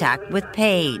contact with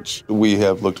Paige. We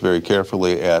have looked very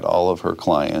carefully at all of her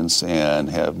clients and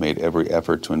have made every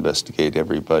effort to investigate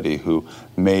everybody who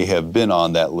may have been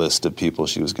on that list of people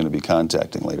she was going to be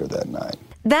contacting later that night.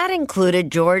 That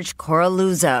included George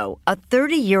Coraluzzo, a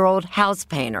 30-year-old house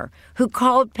painter who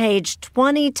called Paige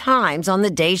 20 times on the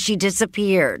day she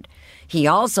disappeared. He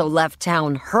also left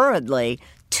town hurriedly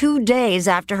 2 days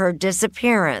after her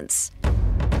disappearance.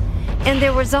 And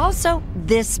there was also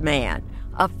this man,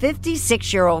 a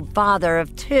 56-year-old father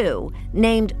of 2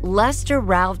 named Lester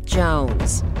Ralph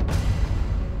Jones.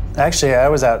 Actually, I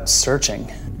was out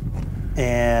searching,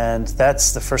 and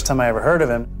that's the first time I ever heard of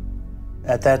him.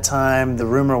 At that time, the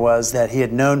rumor was that he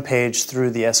had known Paige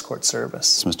through the escort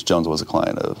service. Mr. Jones was a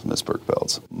client of Miss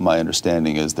Birgfeld's. My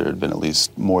understanding is there had been at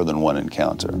least more than one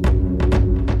encounter.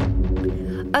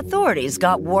 Authorities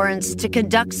got warrants to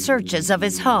conduct searches of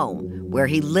his home, where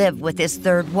he lived with his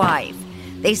third wife.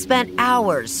 They spent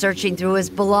hours searching through his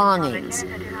belongings,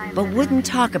 but wouldn't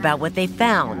talk about what they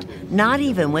found, not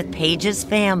even with Paige's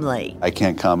family. I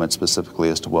can't comment specifically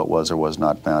as to what was or was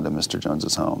not found in Mr.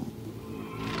 Jones's home.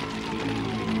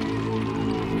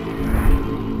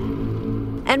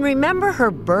 And remember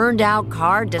her burned-out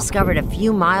car discovered a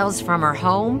few miles from her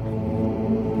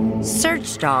home?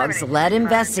 Search dogs led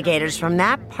investigators from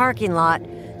that parking lot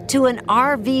to an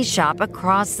RV shop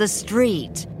across the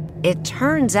street. It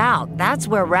turns out that's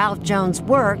where Ralph Jones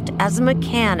worked as a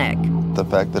mechanic. The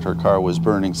fact that her car was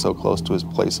burning so close to his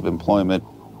place of employment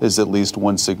is at least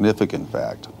one significant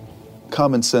fact.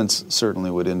 Common sense certainly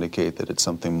would indicate that it's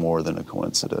something more than a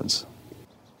coincidence.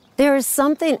 There is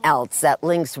something else that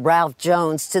links Ralph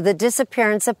Jones to the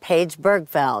disappearance of Paige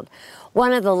Birgfeld.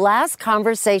 One of the last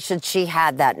conversations she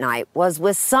had that night was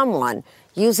with someone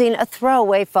using a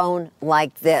throwaway phone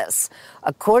like this.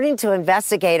 According to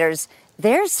investigators,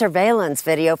 there's surveillance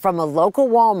video from a local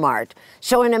Walmart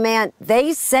showing a man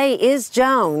they say is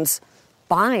Jones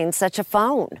buying such a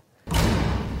phone.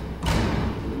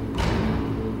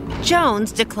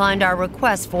 Jones declined our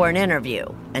request for an interview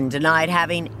and denied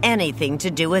having anything to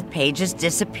do with Paige's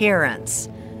disappearance.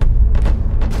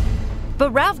 But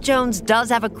Ralph Jones does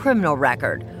have a criminal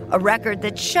record, a record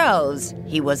that shows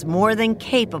he was more than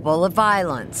capable of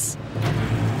violence.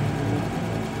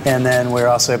 And then we were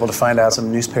also able to find out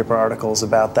some newspaper articles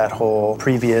about that whole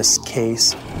previous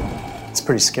case. It's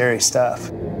pretty scary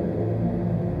stuff.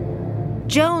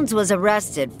 Jones was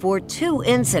arrested for 2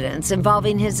 incidents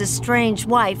involving his estranged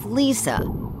wife, Lisa,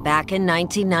 back in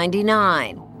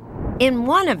 1999. In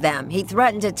one of them, he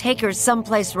threatened to take her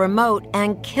someplace remote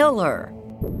and kill her.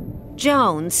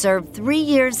 Jones served 3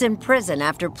 years in prison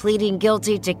after pleading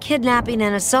guilty to kidnapping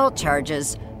and assault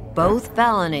charges, both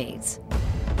felonies.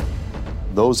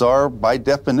 Those are, by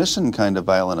definition, kind of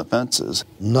violent offenses.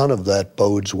 None of that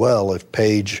bodes well if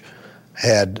Paige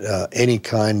had any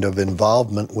kind of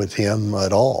involvement with him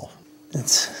at all.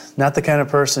 It's not the kind of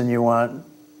person you want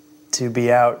to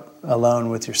be out alone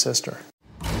with your sister.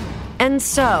 And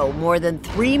so, more than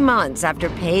 3 months after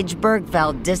Paige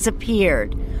Birgfeld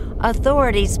disappeared,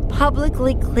 authorities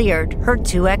publicly cleared her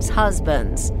 2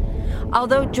 ex-husbands.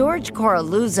 Although George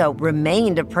Coraluzzo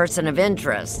remained a person of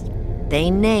interest,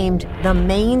 they named the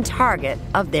main target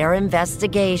of their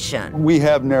investigation. We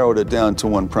have narrowed it down to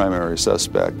one primary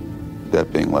suspect,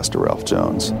 that being Lester Ralph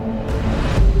Jones.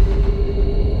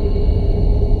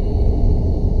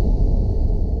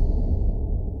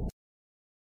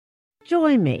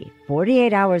 Join me,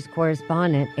 48 Hours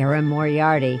correspondent Erin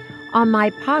Moriarty, on my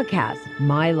podcast,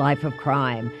 My Life of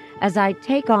Crime, as I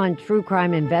take on true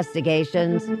crime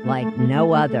investigations like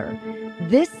no other.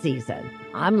 This season,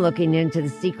 I'm looking into the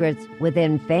secrets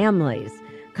within families,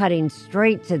 cutting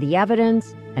straight to the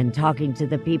evidence and talking to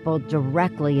the people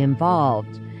directly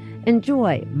involved.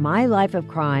 Enjoy My Life of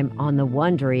Crime on the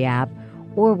Wondery app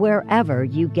or wherever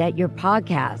you get your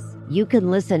podcasts. You can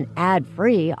listen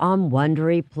ad-free on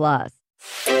Wondery Plus.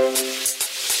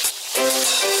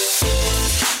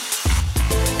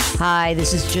 Hi,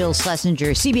 this is Jill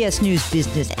Schlesinger, CBS News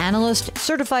business analyst,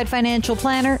 certified financial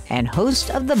planner, and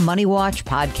host of the Money Watch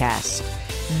podcast.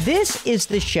 This is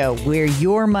the show where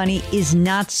your money is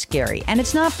not scary and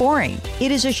it's not boring.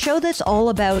 It is a show that's all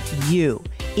about you.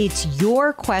 It's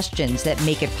your questions that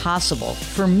make it possible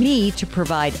for me to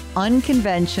provide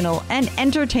unconventional and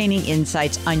entertaining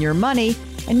insights on your money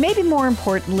and maybe more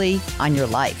importantly, on your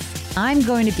life. I'm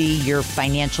going to be your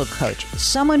financial coach,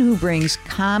 someone who brings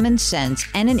common sense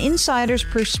and an insider's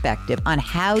perspective on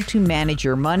how to manage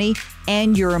your money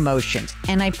and your emotions.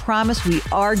 And I promise we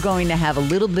are going to have a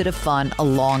little bit of fun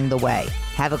along the way.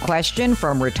 Have a question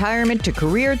from retirement to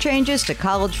career changes to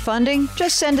college funding?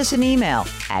 Just send us an email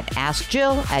at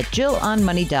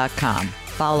askjill@jillonmoney.com.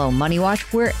 Follow Money Watch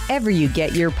wherever you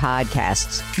get your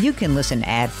podcasts. You can listen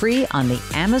ad-free on the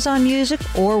Amazon Music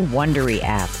or Wondery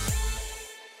app.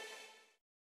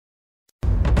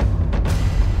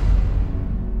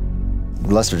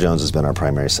 Lester Jones has been our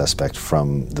primary suspect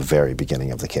from the very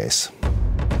beginning of the case.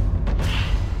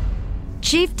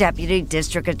 Chief Deputy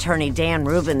District Attorney Dan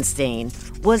Rubenstein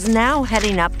was now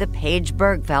heading up the Paige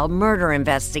Birgfeld murder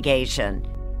investigation.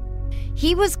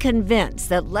 He was convinced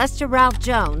that Lester Ralph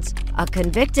Jones, a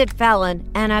convicted felon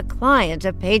and a client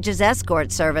of Paige's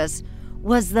escort service,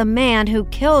 was the man who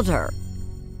killed her.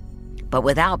 But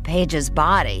without Paige's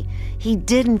body, he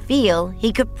didn't feel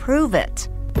he could prove it.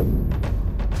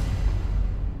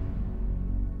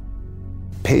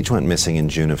 Paige went missing in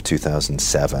June of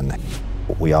 2007.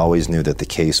 We always knew that the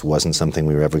case wasn't something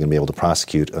we were ever going to be able to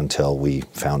prosecute until we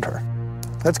found her.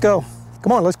 Let's go.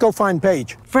 Come on, let's go find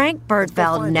Paige. Frank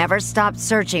Birgfeld never stopped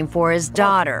searching for his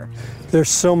daughter. There's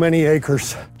so many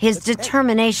acres. His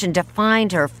determination to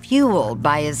find her fueled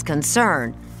by his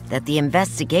concern that the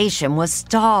investigation was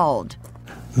stalled.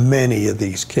 Many of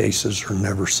these cases are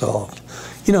never solved.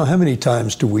 You know, how many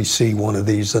times do we see one of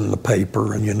these in the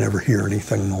paper and you never hear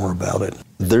anything more about it?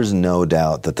 There's no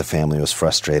doubt that the family was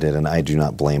frustrated, and I do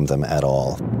not blame them at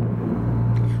all.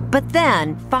 But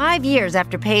then, 5 years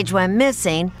after Paige went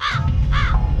missing,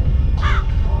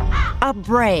 a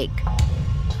break.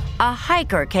 A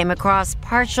hiker came across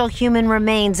partial human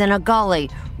remains in a gully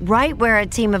right where a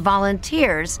team of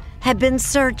volunteers had been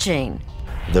searching.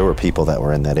 There were people that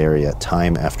were in that area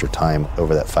time after time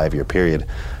over that 5-year period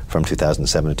from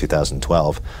 2007 to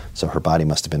 2012, so her body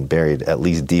must have been buried at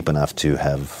least deep enough to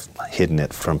have hidden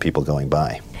it from people going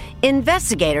by.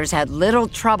 Investigators had little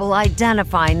trouble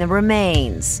identifying the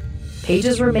remains.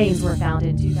 Paige's remains were found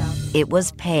in 2000. It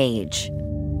was Paige.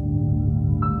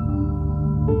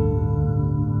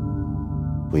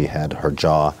 We had her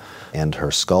jaw and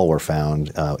her skull were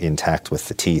found intact with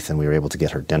the teeth, and we were able to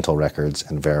get her dental records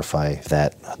and verify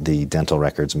that the dental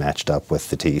records matched up with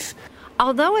the teeth.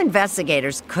 Although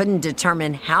investigators couldn't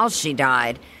determine how she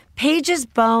died, Paige's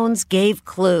bones gave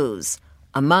clues.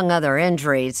 Among other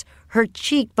injuries, her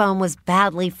cheekbone was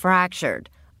badly fractured,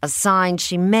 a sign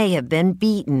she may have been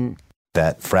beaten.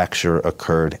 That fracture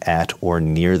occurred at or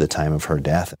near the time of her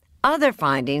death. Other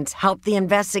findings helped the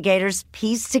investigators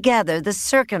piece together the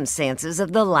circumstances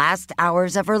of the last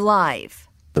hours of her life.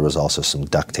 There was also some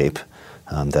duct tape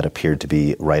that appeared to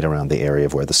be right around the area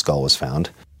of where the skull was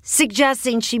found,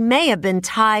 suggesting she may have been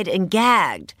tied and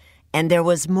gagged. And there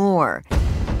was more.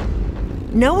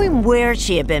 Knowing where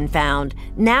she had been found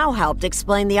now helped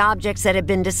explain the objects that had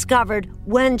been discovered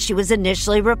when she was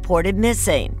initially reported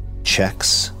missing.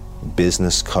 Checks,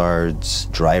 business cards,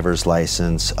 driver's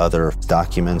license, other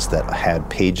documents that had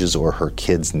Paige's or her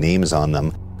kids' names on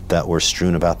them that were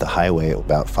strewn about the highway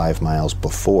about 5 miles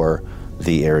before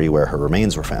the area where her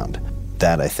remains were found.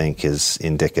 That, I think, is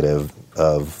indicative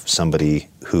of somebody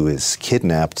who is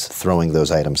kidnapped throwing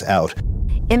those items out.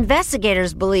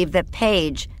 Investigators believe that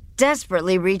Paige,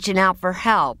 desperately reaching out for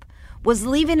help, was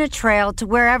leaving a trail to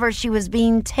wherever she was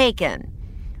being taken.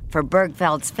 For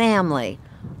Birgfeld's family,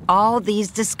 all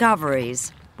these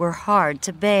discoveries were hard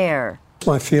to bear.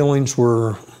 My feelings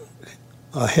were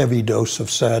a heavy dose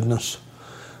of sadness.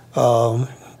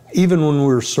 Even when we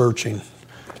were searching,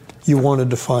 you wanted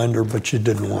to find her, but you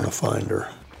didn't want to find her.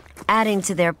 Adding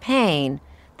to their pain,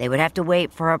 they would have to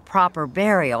wait for a proper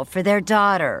burial for their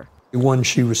daughter. When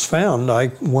she was found,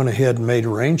 I went ahead and made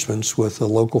arrangements with the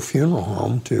local funeral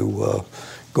home to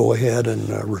go ahead and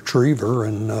retrieve her,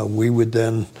 and we would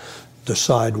then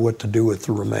decide what to do with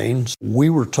the remains.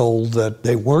 We were told that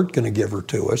they weren't going to give her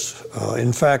to us.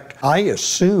 In fact, I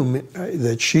assume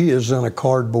that she is in a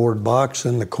cardboard box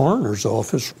in the coroner's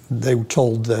office. They were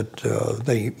told that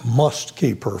they must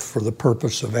keep her for the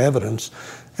purpose of evidence,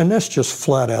 and that's just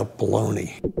flat-out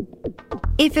baloney.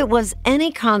 If it was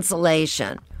any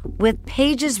consolation, with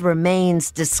Paige's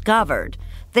remains discovered,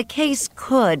 the case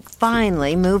could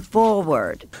finally move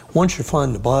forward. Once you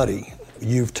find the body,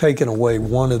 you've taken away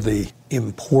one of the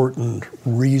important,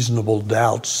 reasonable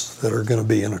doubts that are going to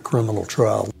be in a criminal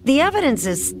trial. The evidence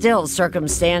is still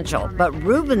circumstantial, but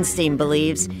Rubenstein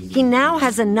believes he now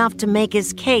has enough to make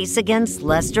his case against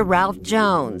Lester Ralph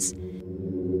Jones.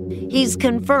 He's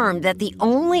confirmed that the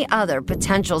only other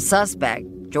potential suspect,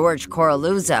 George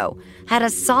Coraluzzo, had a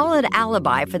solid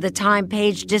alibi for the time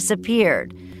Paige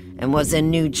disappeared and was in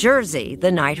New Jersey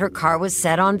the night her car was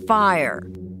set on fire.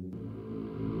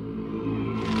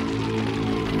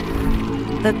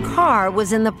 The car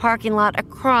was in the parking lot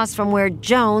across from where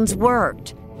Jones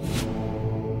worked.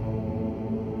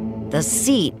 The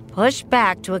seat pushed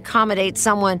back to accommodate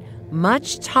someone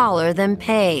much taller than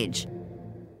Paige.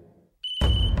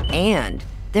 And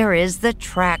there is the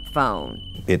track phone.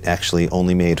 It actually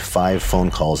only made 5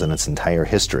 phone calls in its entire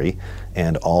history,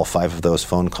 and all 5 of those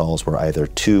phone calls were either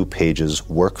to Paige's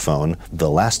work phone.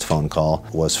 The last phone call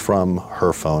was from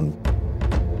her phone.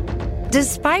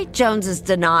 Despite Jones's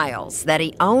denials that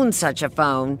he owned such a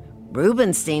phone,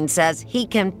 Rubenstein says he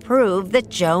can prove that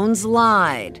Jones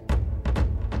lied.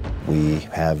 We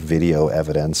have video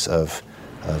evidence of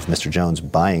Mr. Jones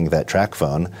buying that track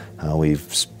phone.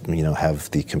 We've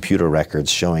have the computer records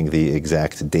showing the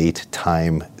exact date,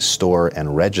 time, store,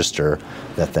 and register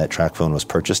that track phone was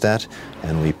purchased at.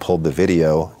 And we pulled the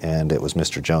video, and it was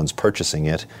Mr. Jones purchasing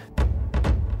it.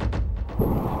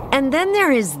 And then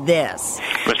there is this.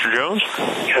 Mr. Jones?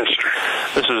 Yes, sir.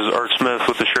 This is Art Smith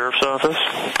with the Sheriff's Office.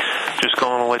 Just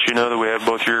calling to let you know that we have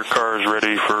both your cars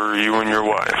ready for you and your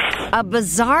wife. A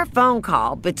bizarre phone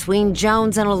call between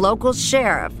Jones and a local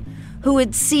sheriff who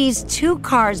had seized 2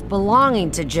 cars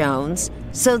belonging to Jones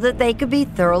so that they could be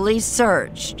thoroughly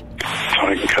searched. So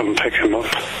I can come pick him up.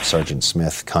 Sergeant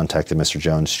Smith contacted Mr.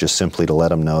 Jones just simply to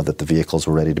let him know that the vehicles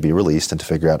were ready to be released and to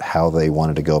figure out how they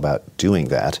wanted to go about doing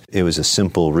that. It was a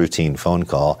simple, routine phone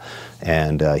call,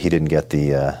 and he didn't get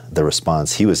the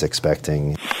response he was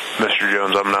expecting. Mr.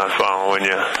 Jones, I'm not following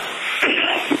you.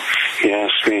 He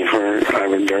asked me where I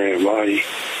would bury a body.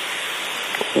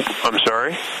 I'm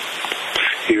sorry?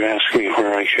 You asked me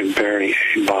where I could bury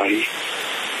a body.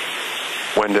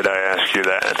 When did I ask you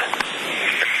that?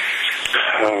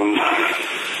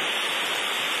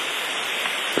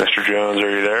 Mr. Jones, are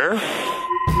you there?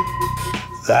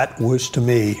 That was, to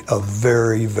me, a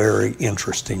very, very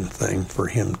interesting thing for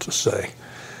him to say.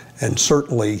 And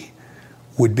certainly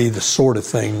would be the sort of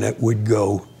thing that would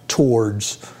go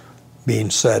towards being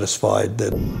satisfied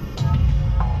that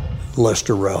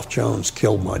Lester Ralph Jones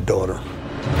killed my daughter.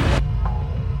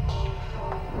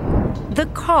 The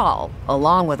call,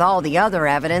 along with all the other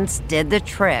evidence, did the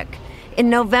trick. In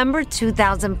November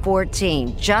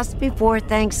 2014, just before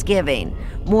Thanksgiving,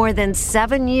 more than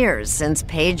 7 years since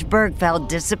Paige Birgfeld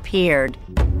disappeared,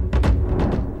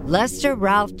 Lester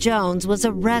Ralph Jones was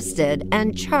arrested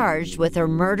and charged with her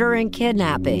murder and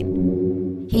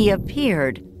kidnapping. He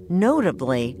appeared,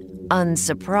 notably,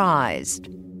 unsurprised.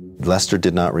 Lester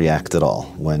did not react at all.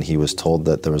 When he was told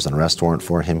that there was an arrest warrant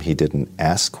for him, he didn't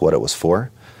ask what it was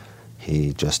for.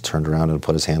 He just turned around and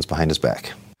put his hands behind his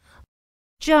back.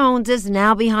 Jones is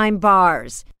now behind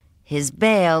bars. His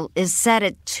bail is set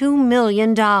at $2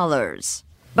 million.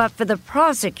 But for the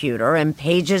prosecutor and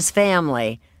Paige's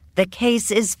family, the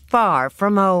case is far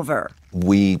from over.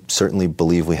 We certainly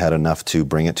believe we had enough to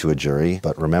bring it to a jury,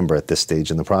 but remember, at this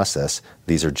stage in the process,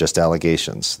 these are just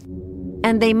allegations.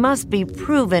 And they must be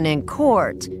proven in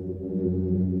court.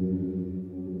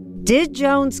 Did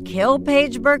Jones kill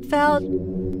Paige Birgfeld?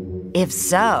 If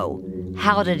so,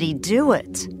 how did he do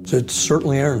it? It's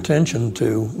certainly our intention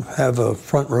to have a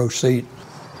front row seat.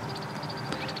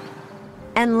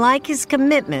 And like his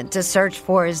commitment to search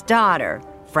for his daughter,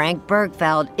 Frank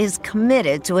Birgfeld is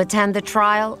committed to attend the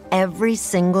trial every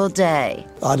single day.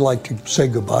 I'd like to say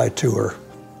goodbye to her.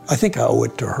 I think I owe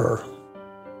it to her.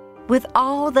 With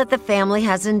all that the family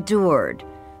has endured,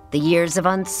 the years of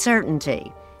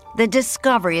uncertainty, the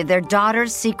discovery of their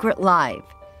daughter's secret life,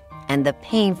 and the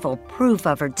painful proof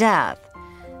of her death,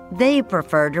 they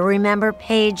prefer to remember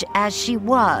Paige as she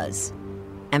was,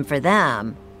 and for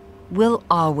them, will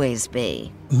always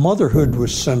be. Motherhood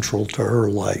was central to her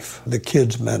life. The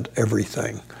kids meant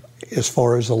everything. As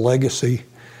far as a legacy,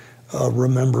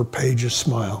 remember Paige's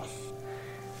smile.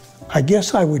 I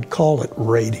guess I would call it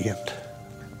radiant.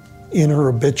 In her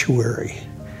obituary,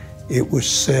 it was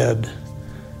said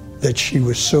that she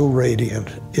was so radiant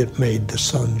it made the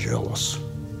sun jealous.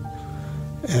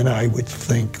 And I would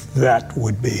think that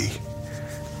would be,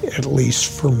 at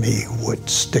least for me, what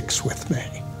sticks with me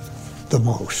the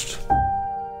most.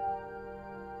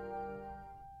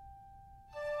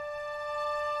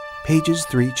 Paige's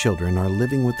 3 children are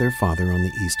living with their father on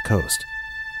the East Coast.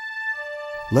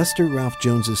 Lester Ralph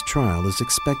Jones's trial is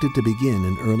expected to begin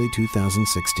in early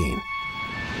 2016.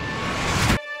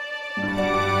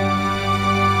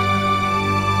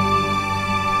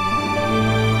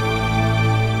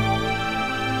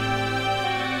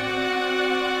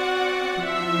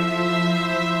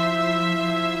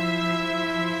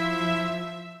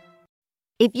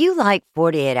 If you like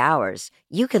 48 Hours,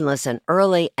 you can listen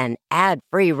early and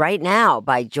ad-free right now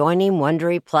by joining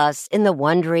Wondery Plus in the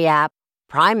Wondery app.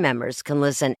 Prime members can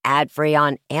listen ad-free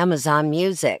on Amazon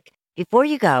Music. Before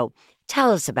you go,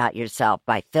 tell us about yourself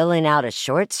by filling out a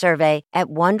short survey at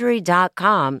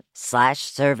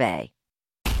Wondery.com/survey.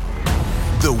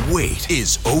 The wait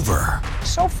is over.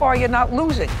 So far, you're not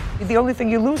losing. The only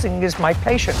thing you're losing is my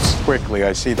patience. Quickly,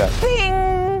 I see that.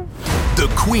 Bing! The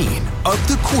queen of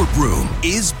the courtroom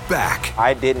is back.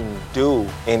 I didn't do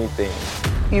anything.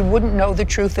 You wouldn't know the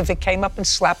truth if it came up and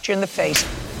slapped you in the face.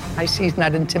 I see he's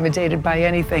not intimidated by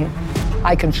anything.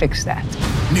 I can fix that.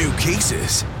 New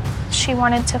cases. She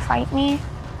wanted to fight me.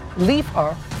 Leave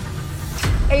her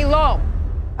alone.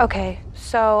 Okay,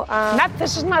 so,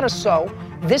 This is not a so.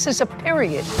 This is a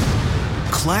period.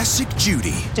 Classic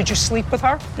Judy. Did you sleep with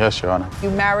her? Yes, Your Honor. You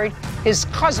married his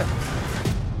cousin.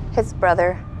 his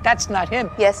brother. That's not him.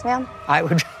 Yes, ma'am. I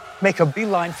would make a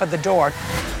beeline for the door.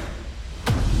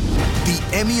 The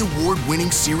Emmy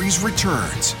Award-winning series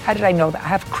returns. How did I know that? I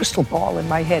have a crystal ball in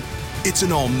my head. It's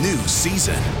an all-new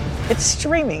season. It's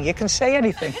streaming. You can say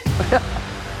anything.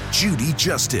 Judy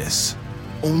Justice.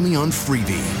 Only on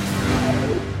Freevee.